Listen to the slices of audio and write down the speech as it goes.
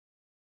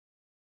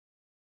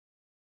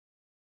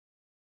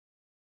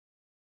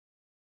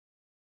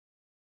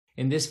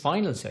In this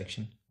final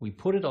section, we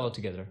put it all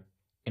together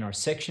in our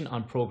section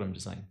on program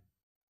design.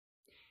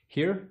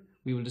 Here,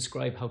 we will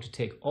describe how to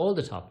take all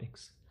the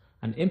topics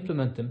and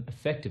implement them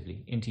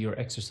effectively into your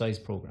exercise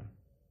program.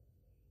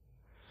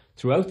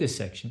 Throughout this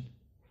section,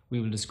 we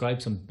will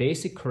describe some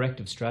basic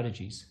corrective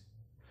strategies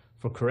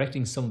for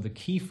correcting some of the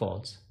key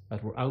faults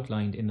that were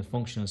outlined in the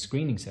functional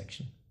screening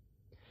section,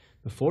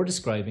 before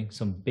describing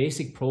some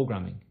basic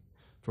programming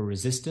for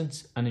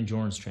resistance and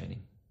endurance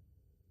training.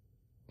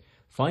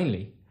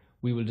 Finally,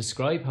 we will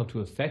describe how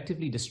to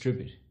effectively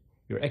distribute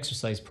your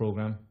exercise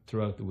program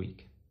throughout the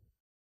week.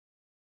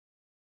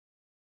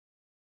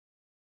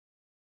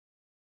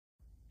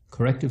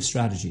 Corrective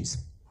strategies.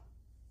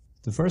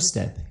 The first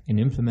step in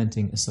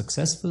implementing a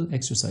successful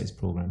exercise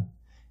program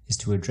is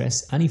to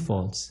address any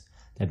faults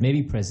that may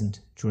be present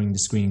during the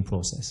screening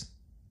process.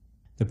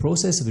 The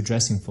process of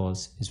addressing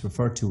faults is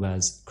referred to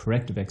as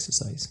corrective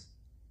exercise.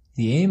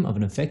 The aim of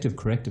an effective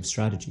corrective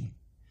strategy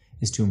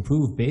is to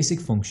improve basic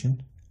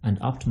function and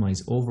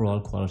optimize overall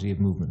quality of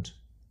movement.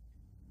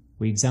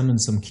 We examine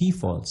some key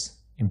faults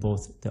in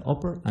both the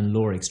upper and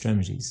lower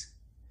extremities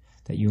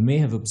that you may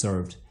have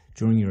observed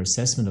during your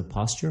assessment of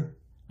posture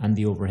and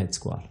the overhead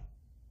squat.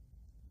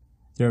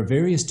 There are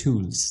various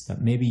tools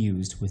that may be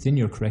used within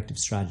your corrective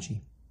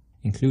strategy,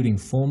 including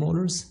foam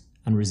rollers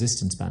and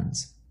resistance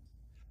bands.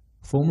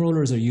 Foam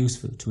rollers are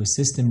useful to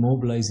assist in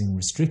mobilizing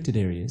restricted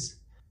areas,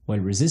 while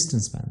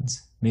resistance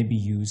bands may be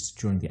used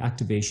during the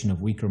activation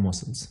of weaker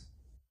muscles.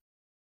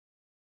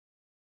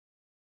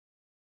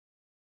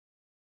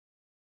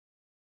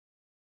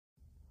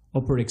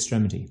 Upper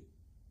extremity.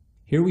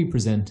 Here we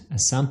present a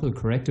sample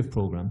corrective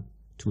program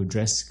to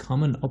address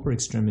common upper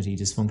extremity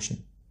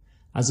dysfunction,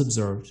 as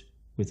observed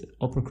with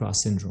upper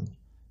cross syndrome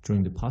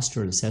during the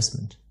postural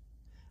assessment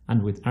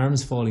and with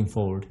arms falling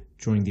forward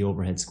during the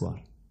overhead squat.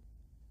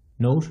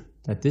 Note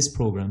that this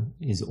program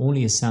is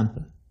only a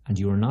sample and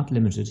you are not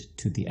limited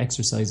to the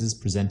exercises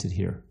presented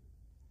here.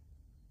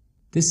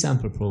 This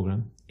sample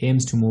program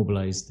aims to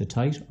mobilize the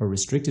tight or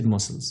restricted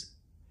muscles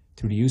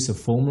through the use of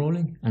foam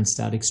rolling and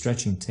static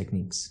stretching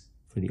techniques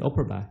for the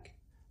upper back,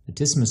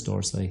 latissimus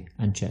dorsi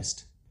and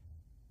chest.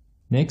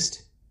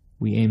 Next,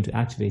 we aim to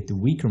activate the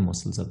weaker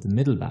muscles of the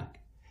middle back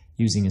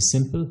using a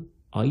simple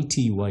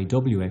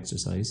ITYW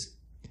exercise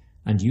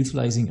and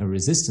utilizing a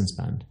resistance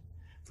band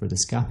for the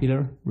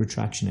scapular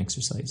retraction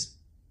exercise.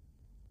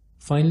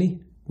 Finally,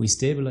 we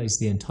stabilize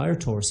the entire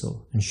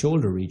torso and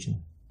shoulder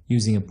region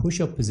using a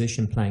push-up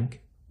position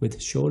plank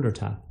with shoulder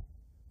tap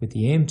with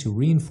the aim to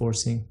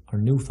reinforcing our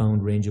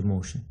newfound range of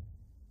motion.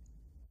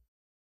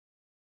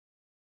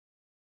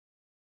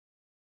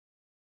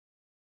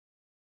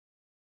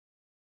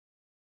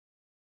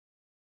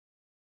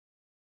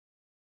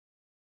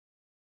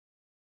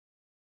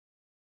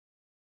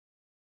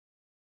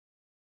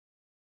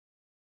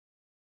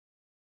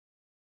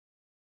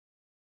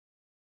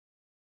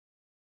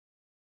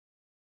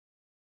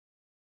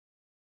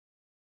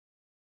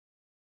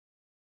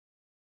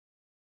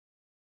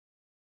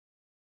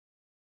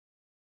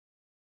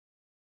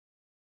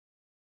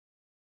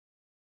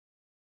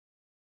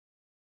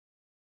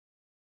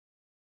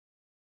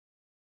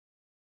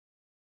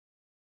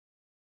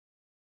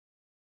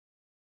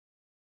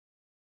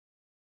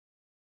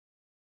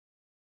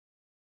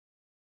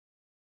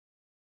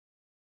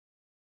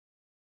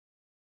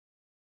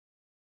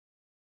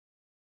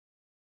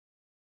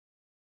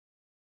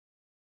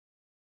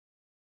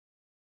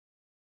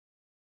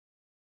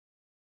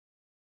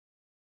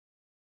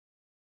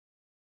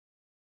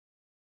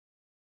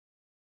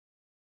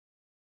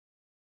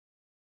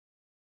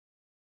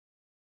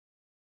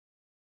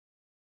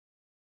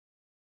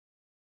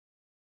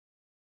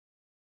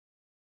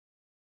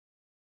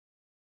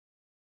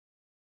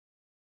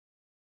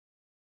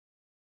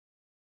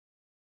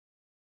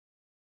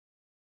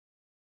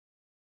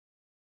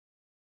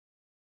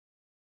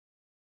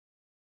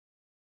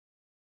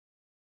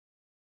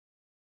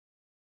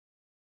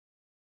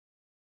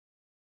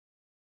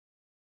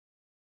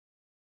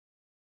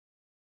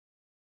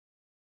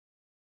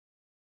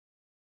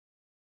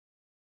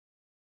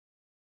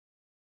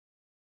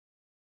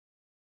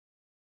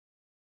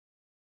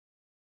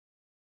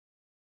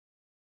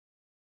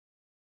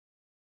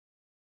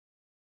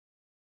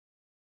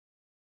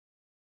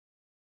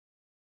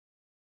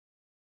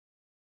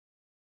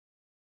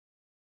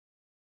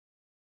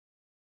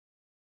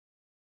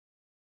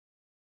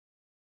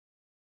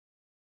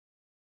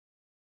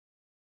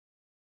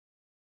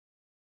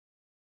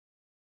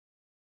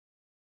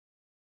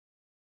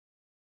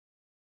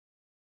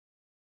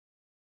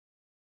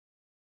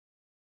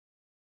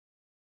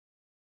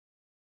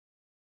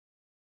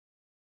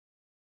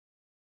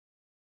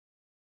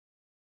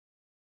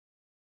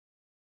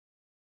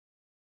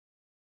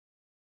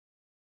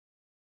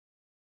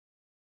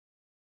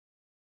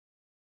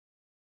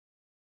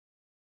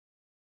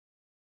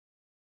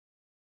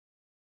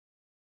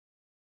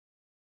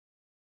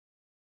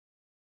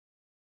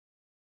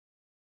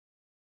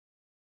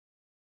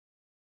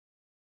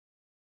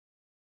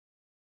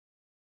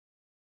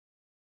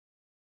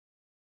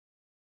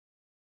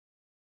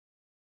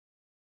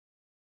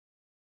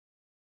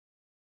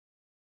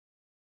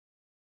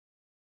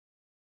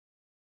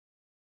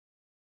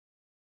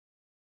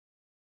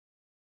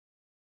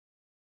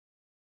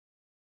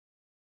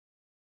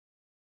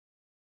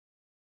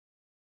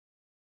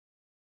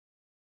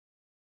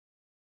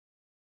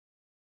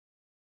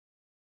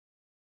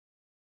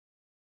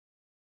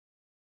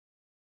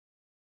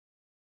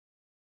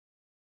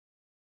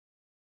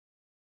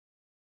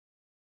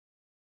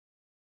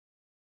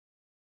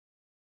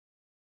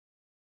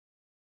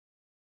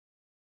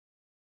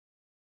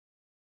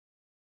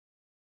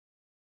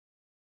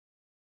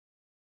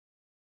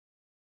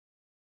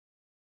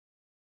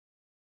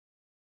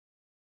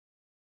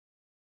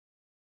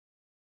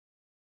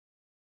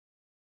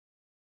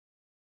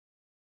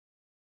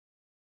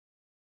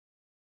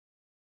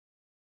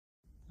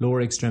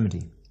 Lower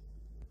extremity.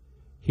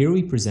 Here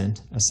we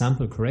present a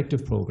sample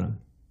corrective program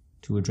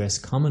to address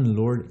common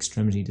lower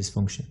extremity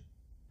dysfunction.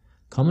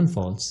 Common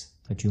faults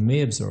that you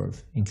may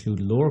observe include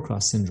lower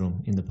cross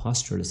syndrome in the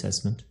postural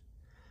assessment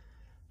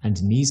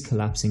and knees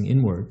collapsing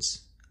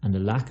inwards and a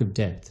lack of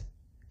depth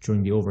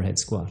during the overhead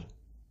squat.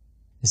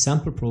 The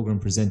sample program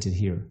presented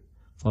here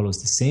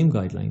follows the same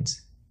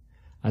guidelines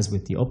as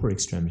with the upper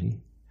extremity,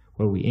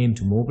 where we aim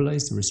to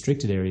mobilize the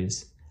restricted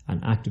areas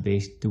and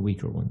activate the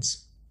weaker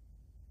ones.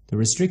 The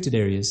restricted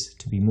areas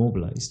to be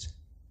mobilized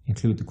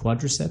include the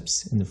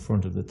quadriceps in the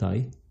front of the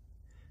thigh,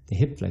 the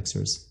hip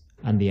flexors,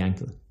 and the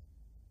ankle.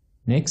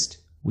 Next,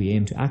 we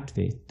aim to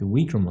activate the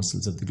weaker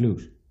muscles of the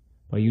glute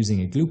by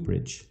using a glute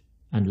bridge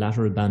and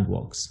lateral band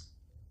walks.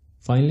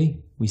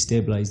 Finally, we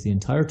stabilize the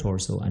entire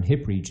torso and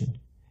hip region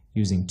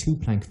using 2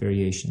 plank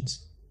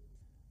variations: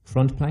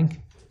 front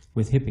plank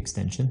with hip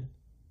extension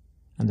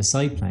and the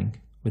side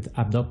plank with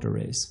abductor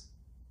raise.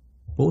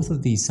 Both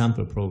of these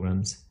sample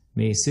programs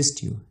may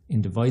assist you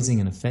in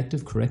devising an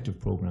effective corrective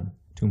program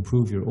to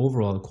improve your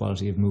overall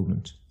quality of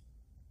movement.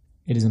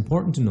 It is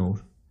important to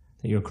note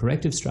that your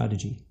corrective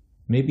strategy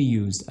may be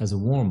used as a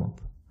warm-up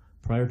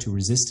prior to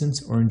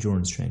resistance or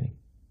endurance training.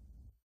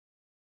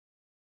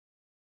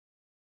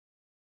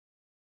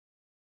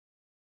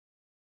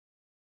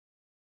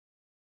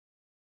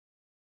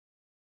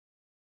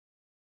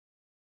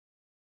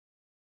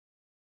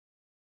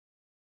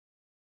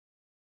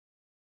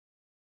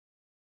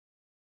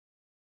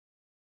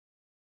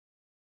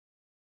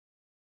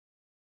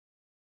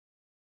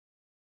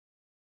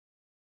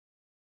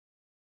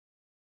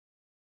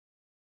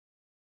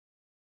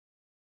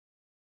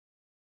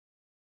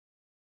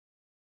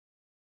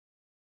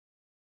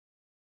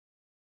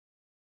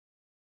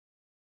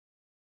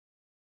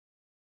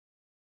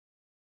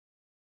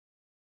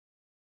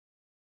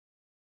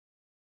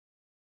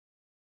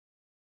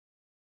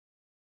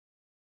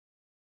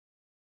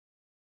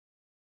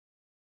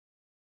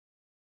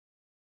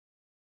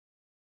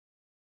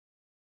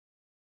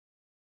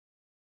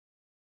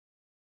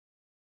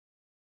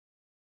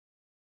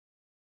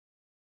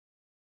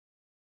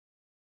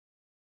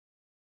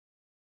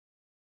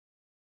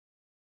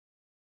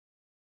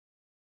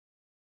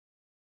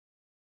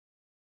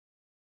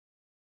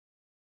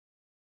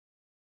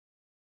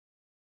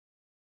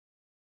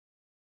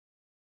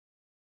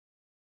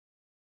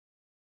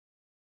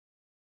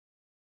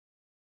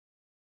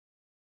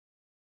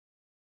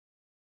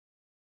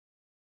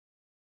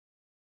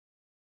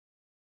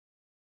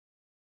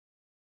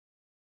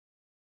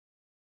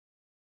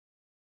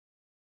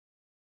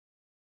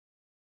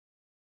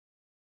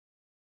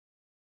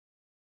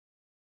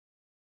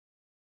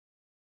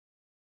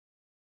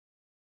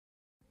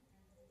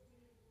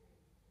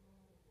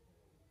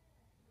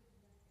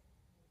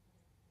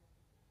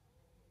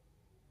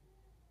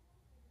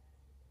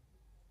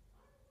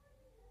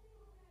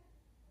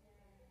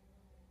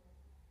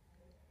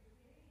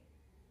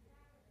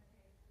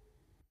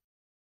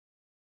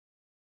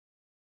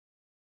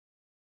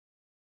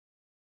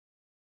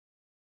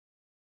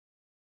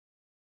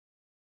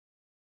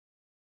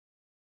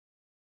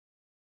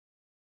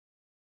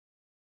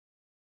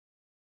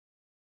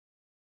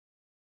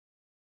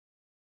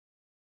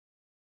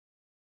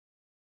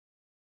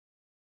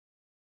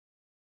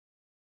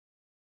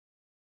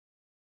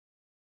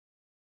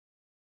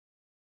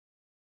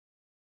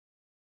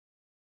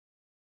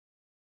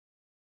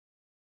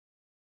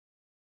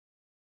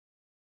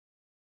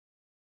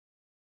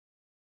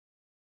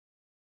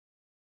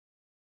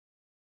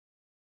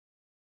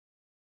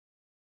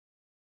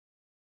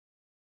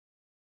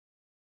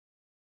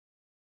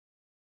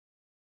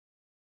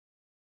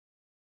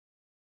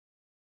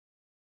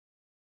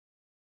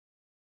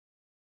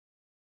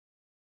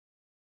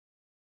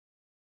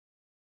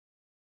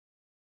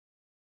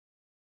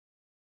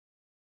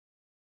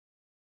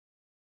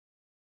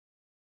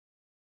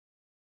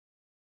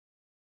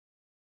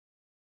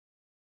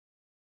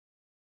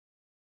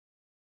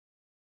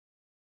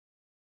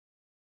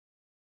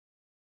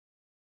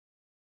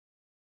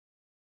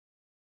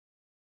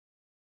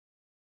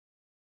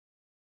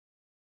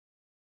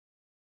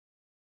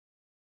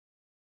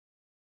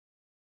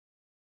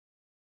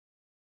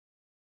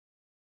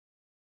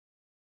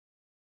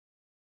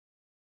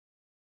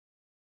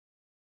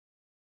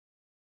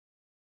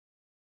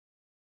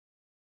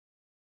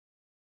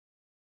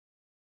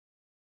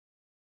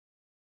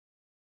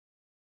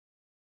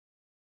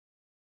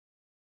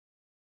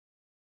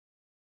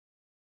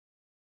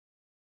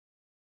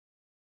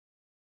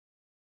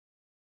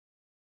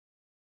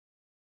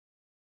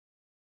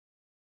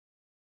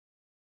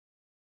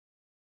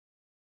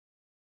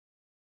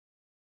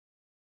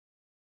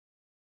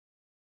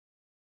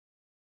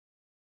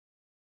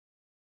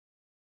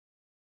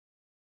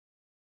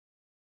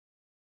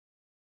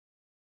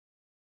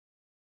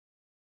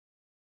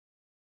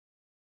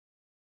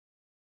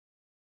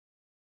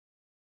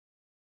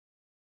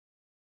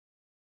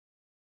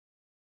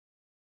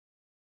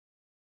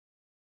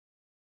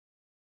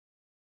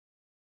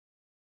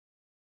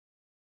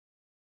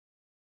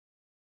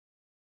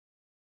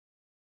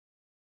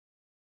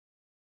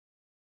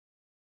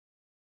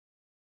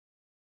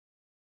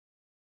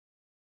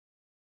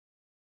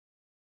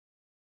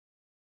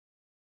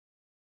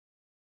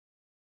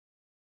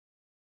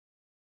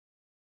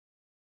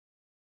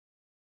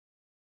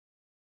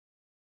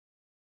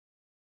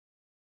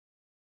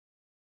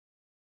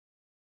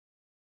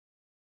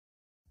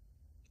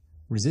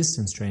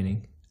 resistance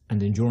training,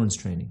 and endurance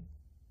training.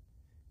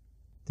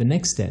 The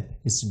next step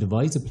is to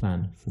devise a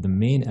plan for the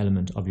main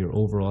element of your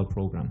overall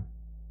program.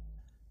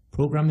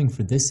 Programming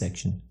for this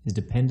section is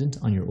dependent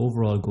on your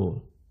overall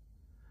goal,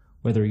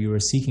 whether you are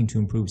seeking to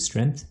improve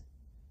strength,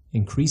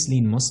 increase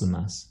lean muscle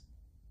mass,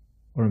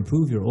 or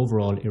improve your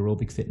overall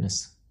aerobic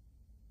fitness.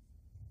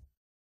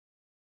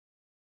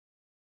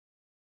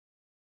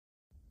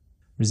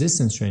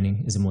 Resistance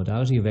training is a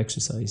modality of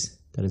exercise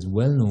that is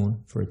well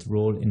known for its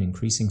role in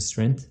increasing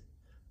strength,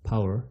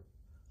 power,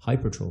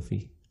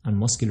 hypertrophy, and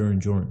muscular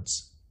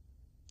endurance.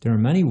 There are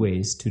many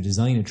ways to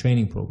design a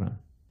training program,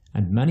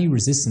 and many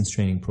resistance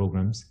training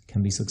programs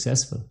can be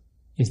successful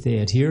if they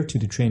adhere to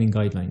the training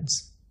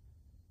guidelines.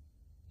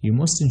 You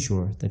must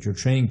ensure that your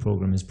training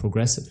program is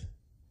progressive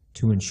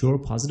to ensure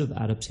positive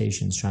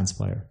adaptations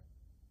transpire.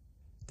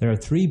 There are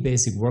 3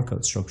 basic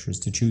workout structures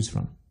to choose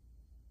from: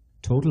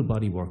 total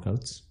body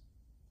workouts,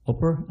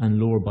 upper and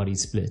lower body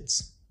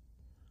splits,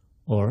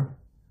 or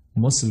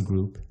muscle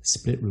group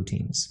split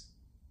routines.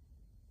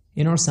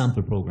 In our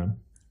sample program,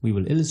 we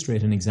will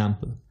illustrate an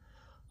example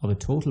of a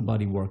total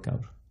body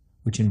workout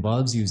which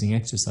involves using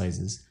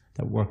exercises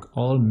that work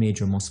all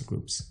major muscle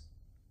groups.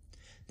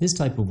 This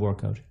type of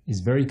workout is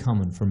very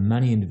common for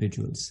many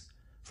individuals,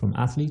 from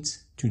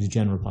athletes to the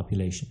general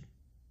population.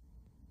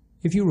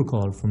 If you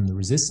recall from the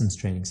resistance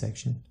training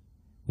section,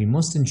 we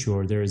must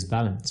ensure there is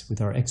balance with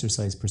our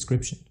exercise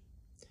prescription.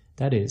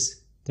 That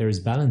is, there is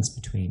balance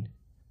between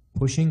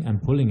pushing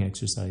and pulling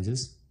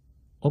exercises,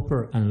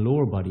 upper and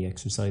lower body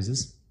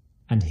exercises,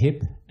 and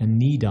hip and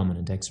knee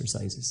dominant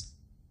exercises.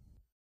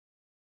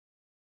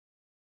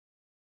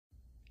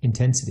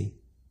 Intensity.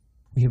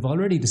 We have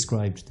already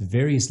described the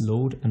various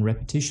load and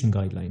repetition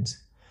guidelines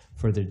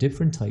for the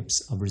different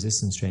types of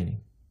resistance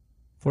training.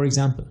 For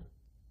example,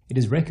 it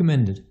is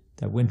recommended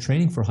that when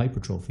training for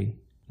hypertrophy,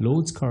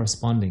 loads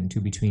corresponding to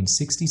between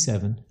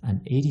 67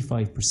 and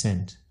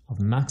 85% of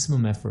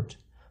maximum effort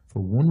for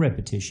one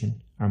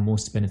repetition are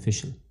most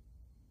beneficial.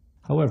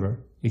 However,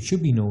 it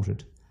should be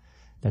noted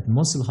that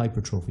muscle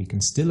hypertrophy can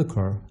still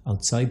occur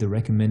outside the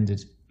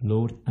recommended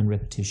load and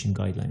repetition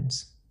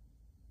guidelines.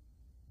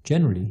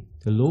 Generally,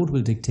 the load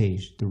will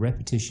dictate the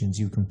repetitions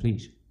you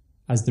complete,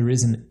 as there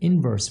is an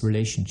inverse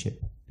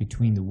relationship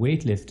between the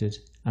weight lifted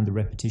and the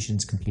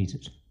repetitions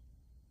completed.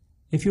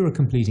 If you are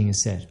completing a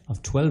set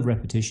of 12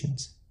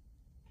 repetitions,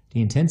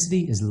 the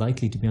intensity is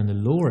likely to be on the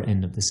lower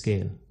end of the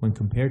scale when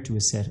compared to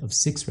a set of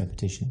 6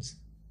 repetitions.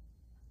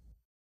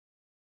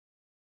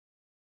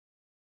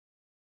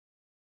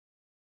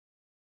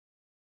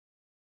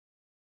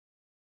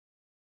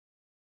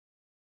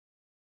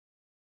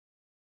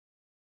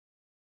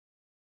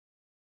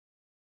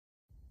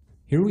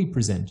 Here we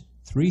present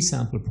 3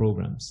 sample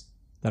programs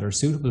that are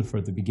suitable for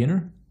the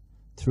beginner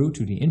through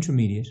to the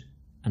intermediate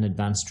and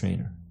advanced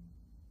trainer.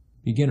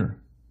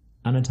 Beginner,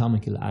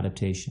 anatomical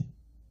adaptation.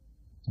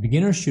 The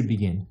beginner should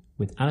begin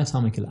with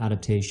anatomical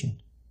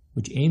adaptation,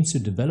 which aims to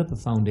develop a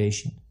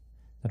foundation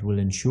that will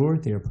ensure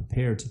they are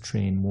prepared to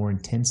train more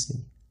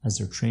intensely as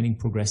their training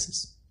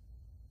progresses.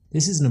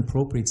 This is an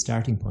appropriate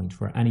starting point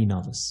for any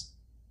novice.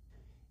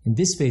 In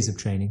this phase of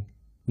training,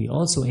 we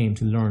also aim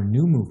to learn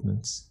new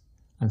movements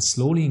and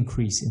slowly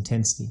increase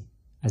intensity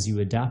as you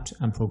adapt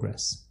and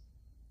progress.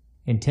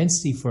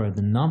 Intensity for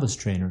the novice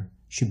trainer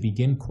should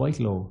begin quite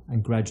low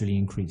and gradually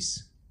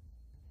increase.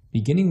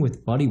 Beginning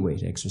with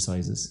bodyweight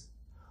exercises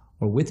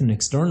or with an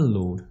external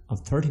load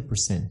of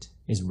 30%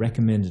 is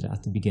recommended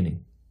at the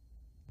beginning.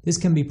 This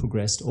can be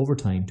progressed over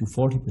time to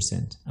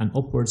 40% and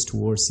upwards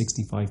towards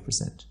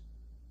 65%.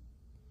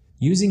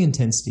 Using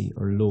intensity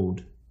or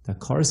load that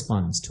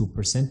corresponds to a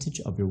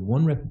percentage of your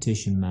 1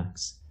 repetition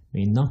max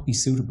may not be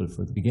suitable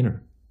for the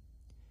beginner.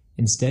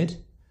 Instead,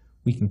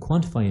 we can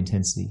quantify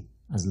intensity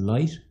as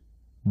light,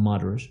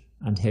 moderate,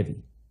 and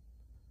heavy.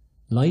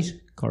 Light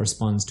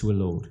corresponds to a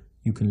load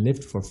you can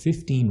lift for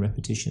 15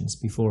 repetitions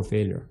before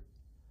failure.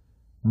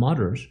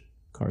 Moderate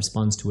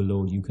corresponds to a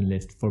load you can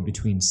lift for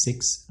between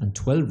 6 and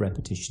 12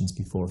 repetitions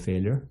before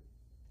failure.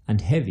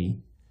 And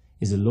heavy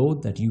is a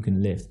load that you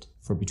can lift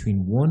for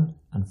between 1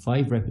 and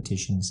 5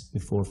 repetitions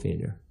before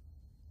failure.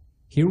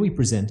 Here we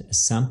present a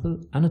sample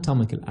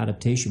anatomical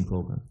adaptation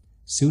program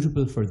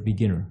suitable for the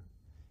beginner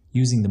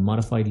using the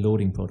modified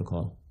loading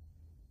protocol.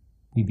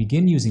 We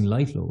begin using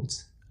light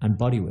loads and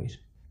bodyweight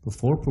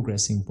before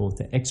progressing both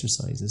the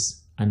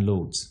exercises and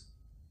loads.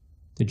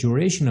 The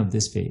duration of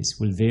this phase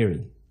will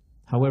vary.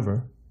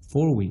 However,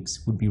 4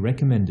 weeks would be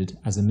recommended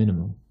as a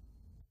minimum.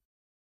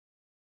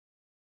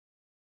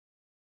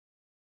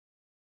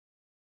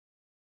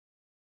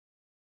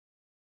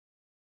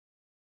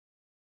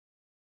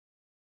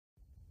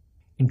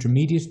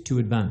 Intermediate to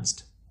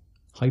advanced,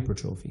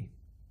 hypertrophy.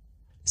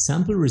 The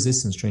sample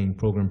resistance training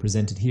program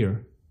presented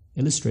here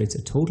illustrates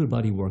a total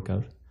body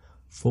workout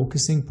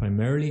focusing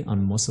primarily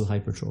on muscle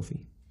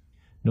hypertrophy.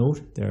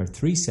 Note there are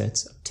 3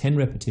 sets of 10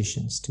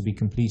 repetitions to be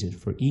completed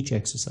for each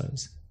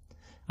exercise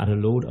at a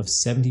load of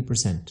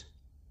 70%.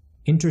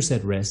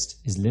 Interset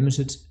rest is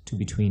limited to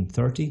between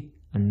 30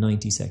 and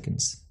 90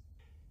 seconds.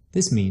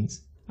 This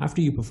means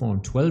after you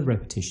perform 12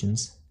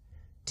 repetitions,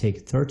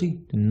 take 30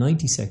 to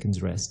 90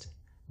 seconds rest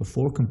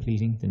before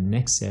completing the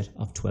next set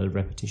of 12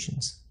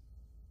 repetitions.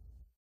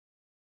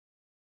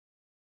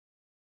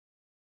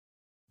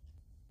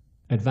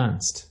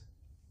 Advanced,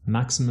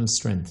 maximal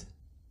strength.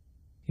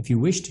 If you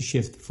wish to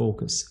shift the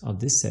focus of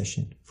this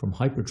session from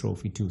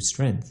hypertrophy to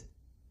strength,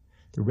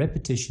 the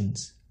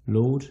repetitions,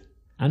 load,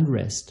 and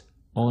rest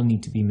all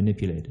need to be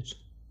manipulated.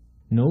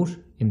 Note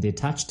in the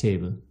attached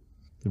table,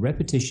 the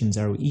repetitions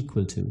are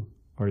equal to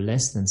or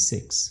less than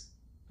 6,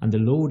 and the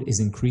load is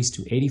increased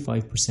to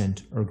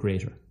 85% or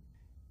greater.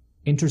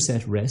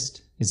 Interset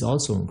rest is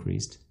also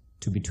increased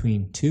to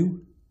between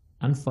 2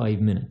 and 5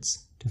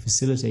 minutes to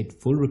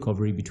facilitate full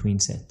recovery between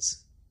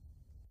sets.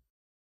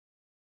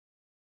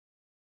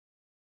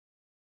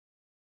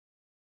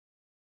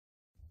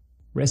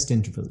 Rest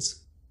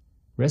intervals.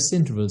 Rest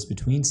intervals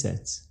between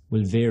sets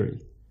will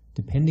vary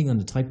depending on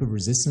the type of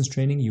resistance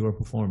training you are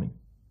performing.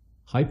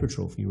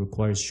 Hypertrophy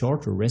requires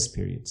shorter rest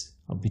periods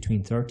of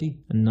between 30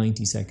 and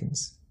 90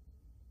 seconds.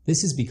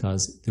 This is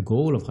because the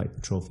goal of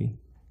hypertrophy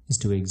is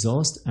to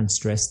exhaust and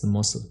stress the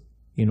muscle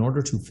in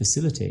order to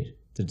facilitate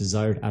the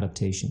desired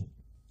adaptation.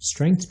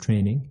 Strength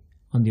training,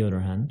 on the other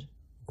hand,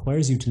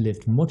 requires you to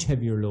lift much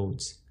heavier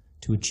loads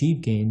to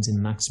achieve gains in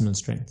maximal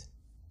strength.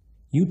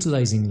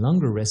 Utilizing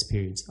longer rest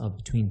periods of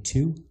between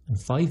 2 and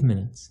 5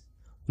 minutes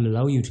will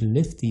allow you to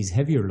lift these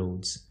heavier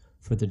loads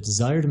for the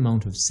desired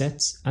amount of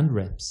sets and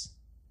reps,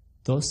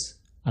 thus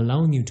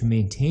allowing you to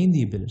maintain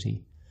the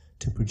ability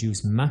to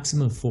produce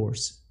maximal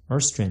force or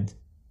strength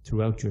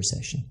throughout your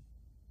session.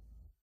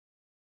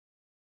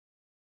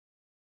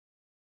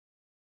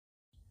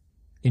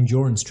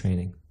 Endurance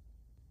training.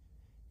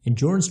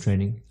 Endurance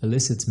training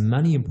elicits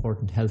many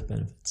important health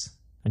benefits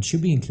and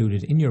should be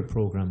included in your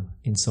program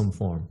in some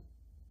form.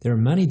 There are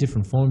many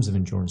different forms of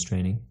endurance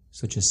training,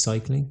 such as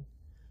cycling,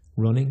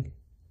 running,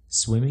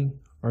 swimming,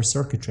 or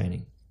circuit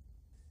training.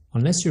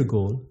 Unless your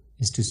goal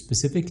is to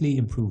specifically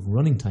improve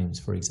running times,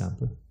 for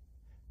example,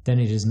 then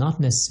it is not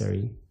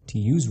necessary to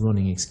use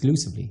running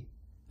exclusively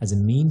as a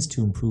means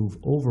to improve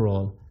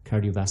overall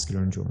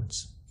cardiovascular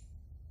endurance.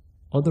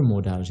 Other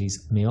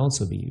modalities may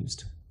also be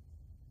used.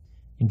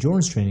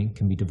 Endurance training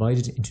can be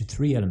divided into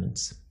 3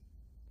 elements: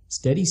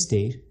 steady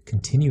state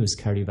continuous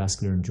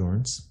cardiovascular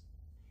endurance,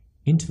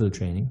 interval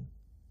training,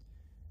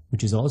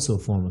 which is also a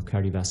form of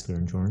cardiovascular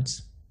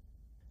endurance,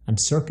 and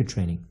circuit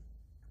training,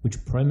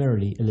 which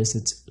primarily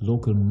elicits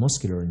local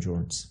muscular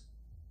endurance.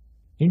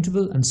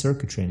 Interval and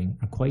circuit training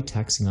are quite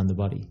taxing on the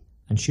body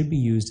and should be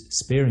used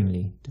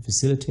sparingly to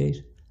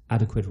facilitate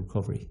adequate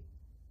recovery.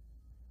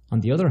 On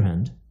the other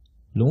hand,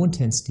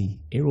 low-intensity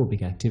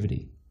aerobic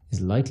activity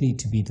is likely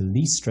to be the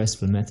least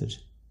stressful method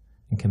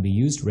and can be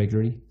used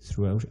regularly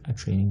throughout a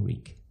training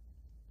week.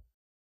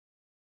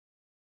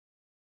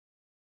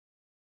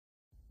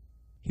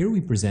 Here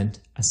we present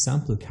a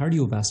sample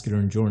cardiovascular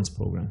endurance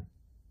program.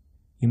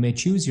 You may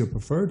choose your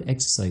preferred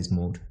exercise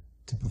mode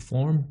to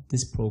perform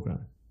this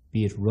program,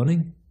 be it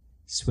running,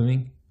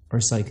 swimming,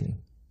 or cycling.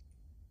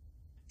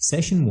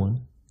 Session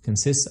 1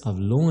 consists of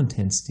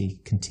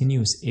low-intensity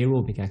continuous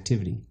aerobic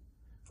activity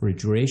for a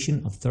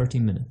duration of 30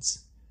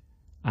 minutes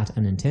at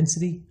an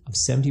intensity of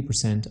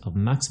 70% of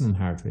maximum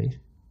heart rate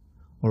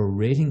or a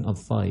rating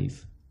of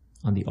 5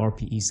 on the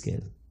RPE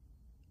scale.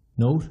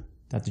 Note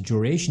that the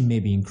duration may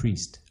be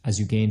increased as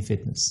you gain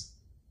fitness.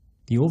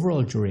 The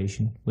overall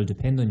duration will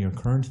depend on your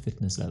current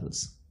fitness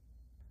levels.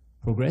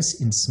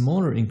 Progress in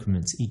smaller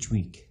increments each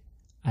week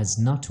as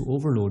not to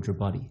overload your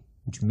body,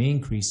 which may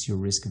increase your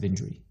risk of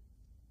injury.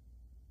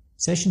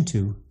 Session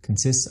 2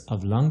 consists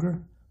of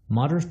longer,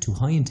 moderate to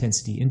high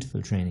intensity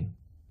interval training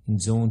in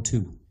Zone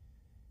 2.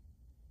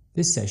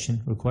 This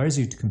session requires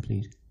you to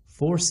complete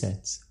 4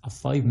 sets of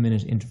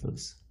 5-minute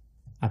intervals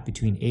at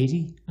between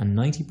 80 and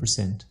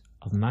 90%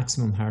 of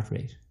maximum heart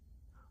rate,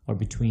 or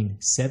between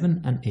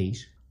 7 and 8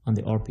 on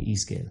the RPE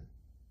scale.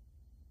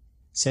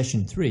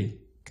 Session 3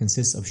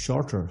 consists of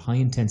shorter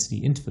high-intensity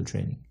interval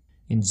training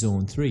in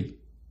Zone 3.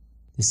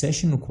 The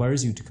session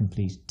requires you to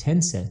complete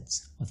 10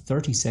 sets of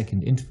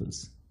 30-second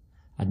intervals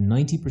at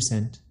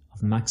 90%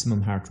 of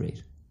maximum heart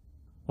rate,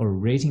 or a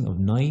rating of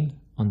 9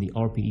 on the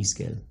RPE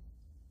scale.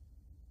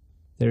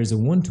 There is a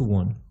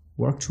 1-to-1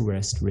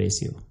 work-to-rest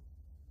ratio,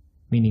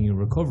 meaning your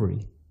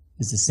recovery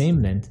is the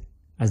same length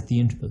as the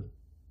interval.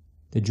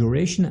 The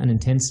duration and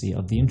intensity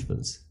of the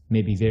intervals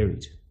may be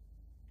varied.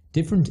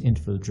 Different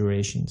interval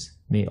durations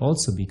may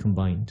also be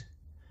combined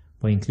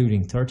by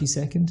including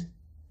 30-second,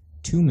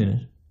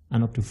 2-minute,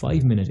 and up to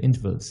 5-minute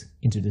intervals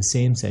into the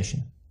same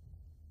session.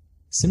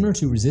 Similar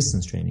to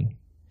resistance training,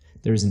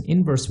 there is an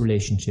inverse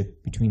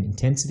relationship between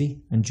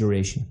intensity and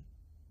duration.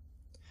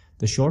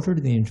 The shorter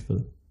the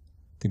interval,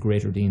 the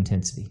greater the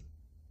intensity.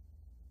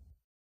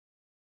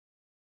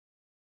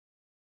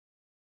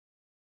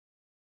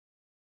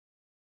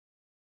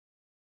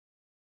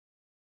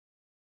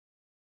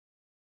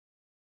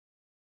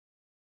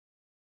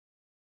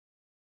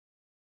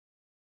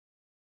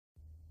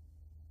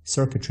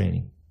 Circuit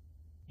training.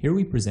 Here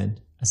we present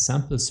a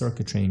sample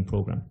circuit training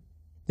program.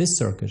 This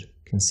circuit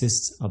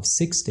consists of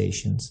 6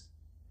 stations,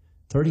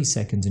 30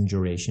 seconds in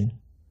duration,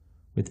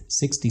 with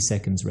 60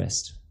 seconds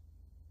rest.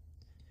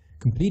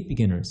 Complete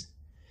beginners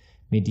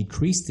may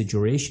decrease the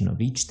duration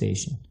of each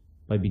station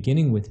by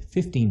beginning with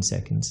 15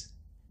 seconds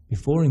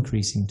before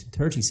increasing to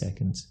 30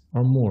 seconds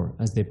or more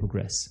as they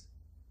progress.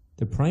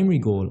 The primary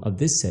goal of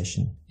this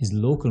session is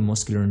local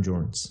muscular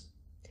endurance.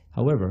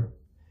 However,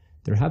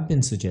 there have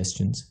been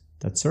suggestions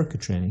that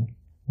circuit training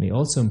may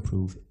also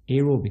improve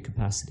aerobic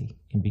capacity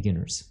in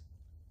beginners.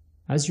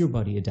 As your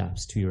body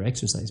adapts to your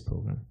exercise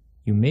program,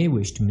 you may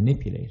wish to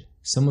manipulate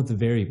some of the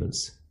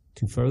variables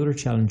to further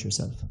challenge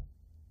yourself.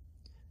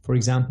 For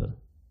example,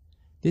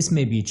 this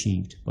may be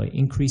achieved by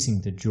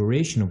increasing the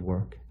duration of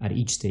work at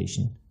each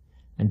station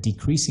and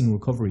decreasing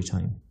recovery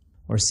time,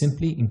 or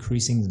simply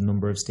increasing the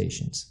number of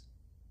stations.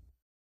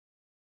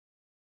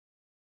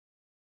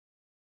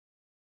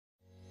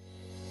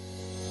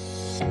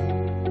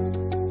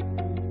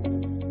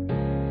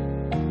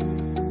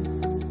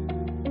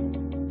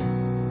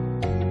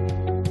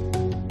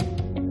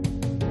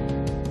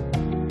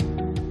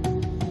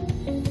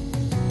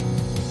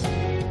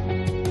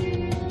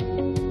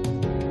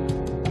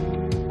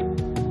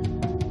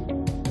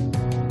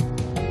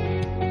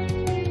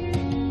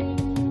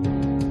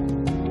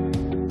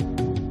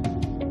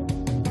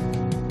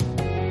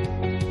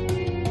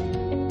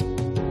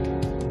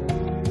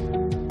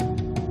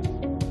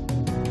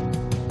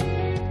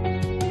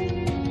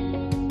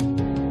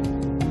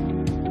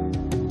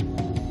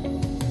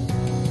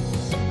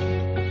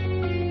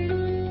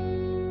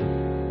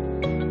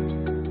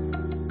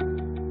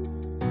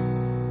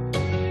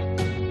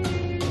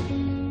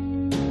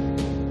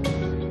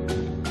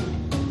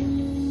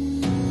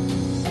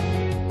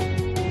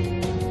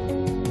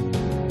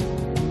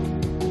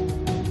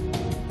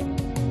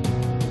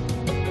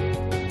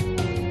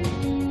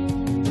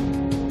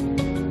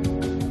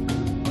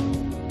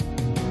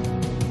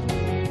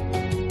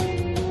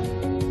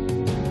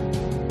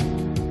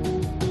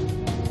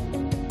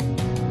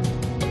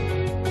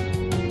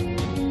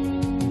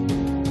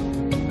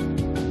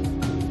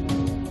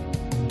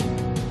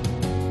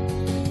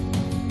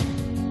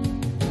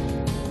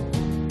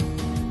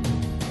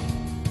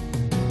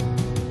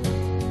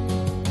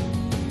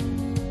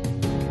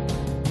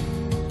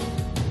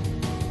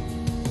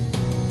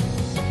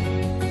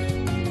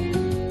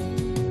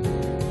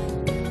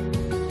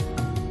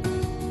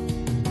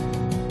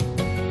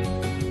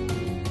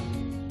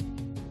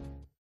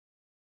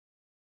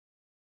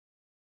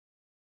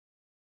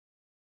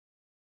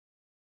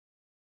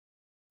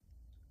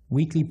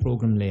 Weekly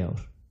program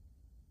layout.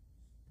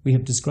 We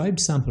have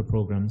described sample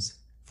programs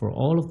for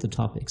all of the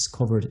topics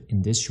covered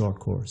in this short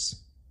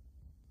course.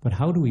 But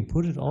how do we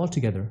put it all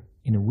together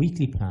in a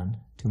weekly plan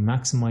to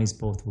maximize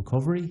both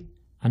recovery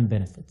and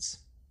benefits?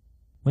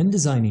 When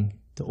designing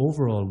the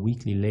overall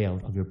weekly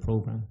layout of your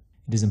program,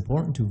 it is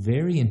important to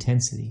vary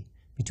intensity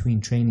between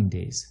training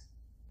days,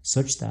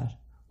 such that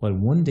while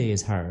one day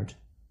is hard,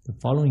 the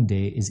following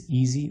day is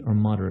easy or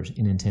moderate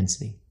in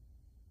intensity.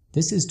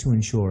 This is to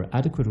ensure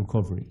adequate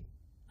recovery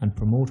and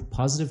promote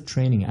positive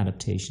training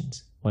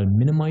adaptations while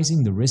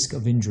minimizing the risk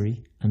of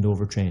injury and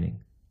overtraining.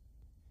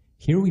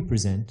 Here we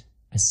present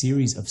a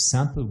series of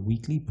sample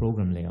weekly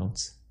program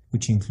layouts,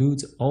 which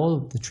includes all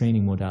of the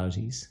training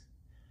modalities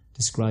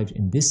described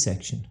in this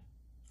section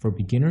for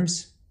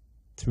beginners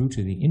through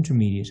to the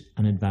intermediate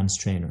and advanced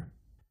trainer.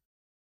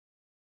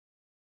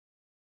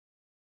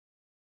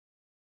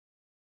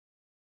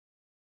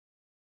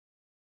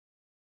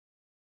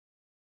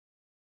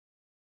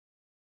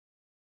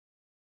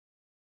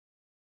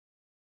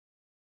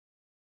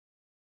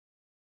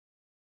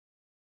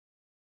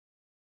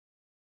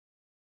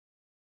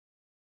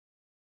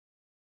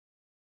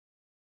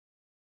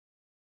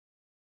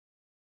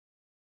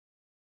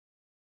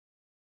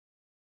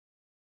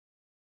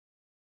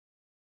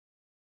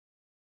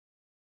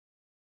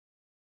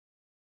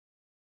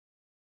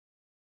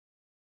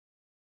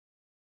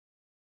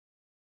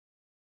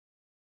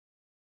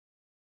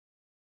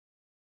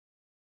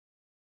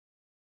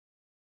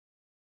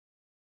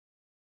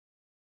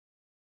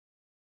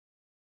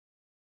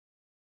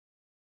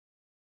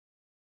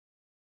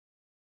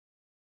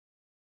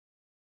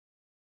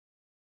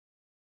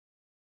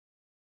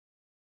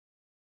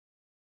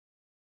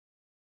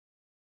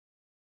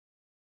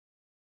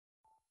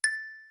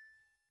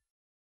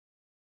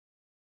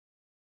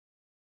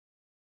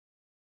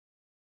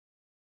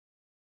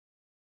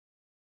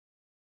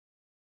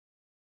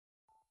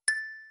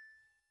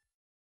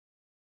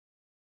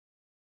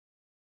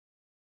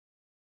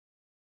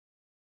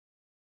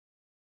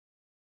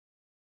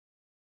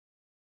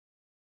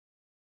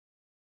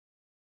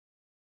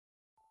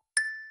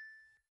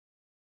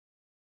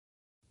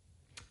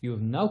 You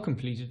have now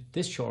completed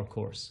this short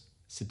course,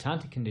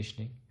 Setanta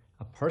Conditioning,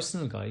 a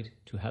personal guide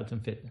to health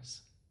and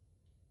fitness.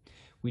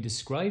 We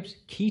described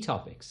key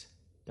topics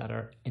that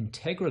are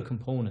integral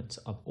components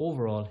of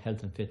overall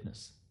health and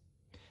fitness.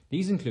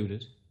 These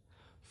included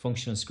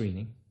functional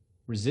screening,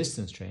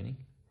 resistance training,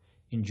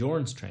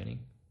 endurance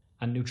training,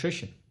 and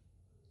nutrition.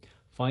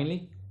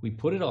 Finally, we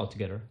put it all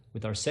together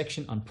with our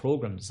section on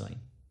program design.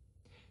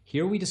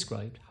 Here we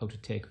described how to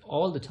take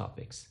all the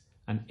topics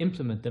and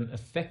implement them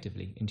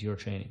effectively into your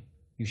training.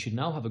 You should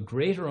now have a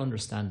greater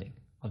understanding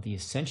of the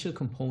essential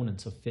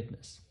components of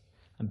fitness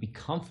and be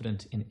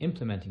confident in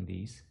implementing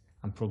these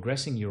and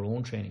progressing your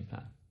own training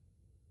plan.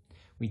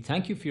 We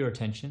thank you for your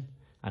attention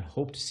and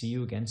hope to see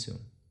you again soon.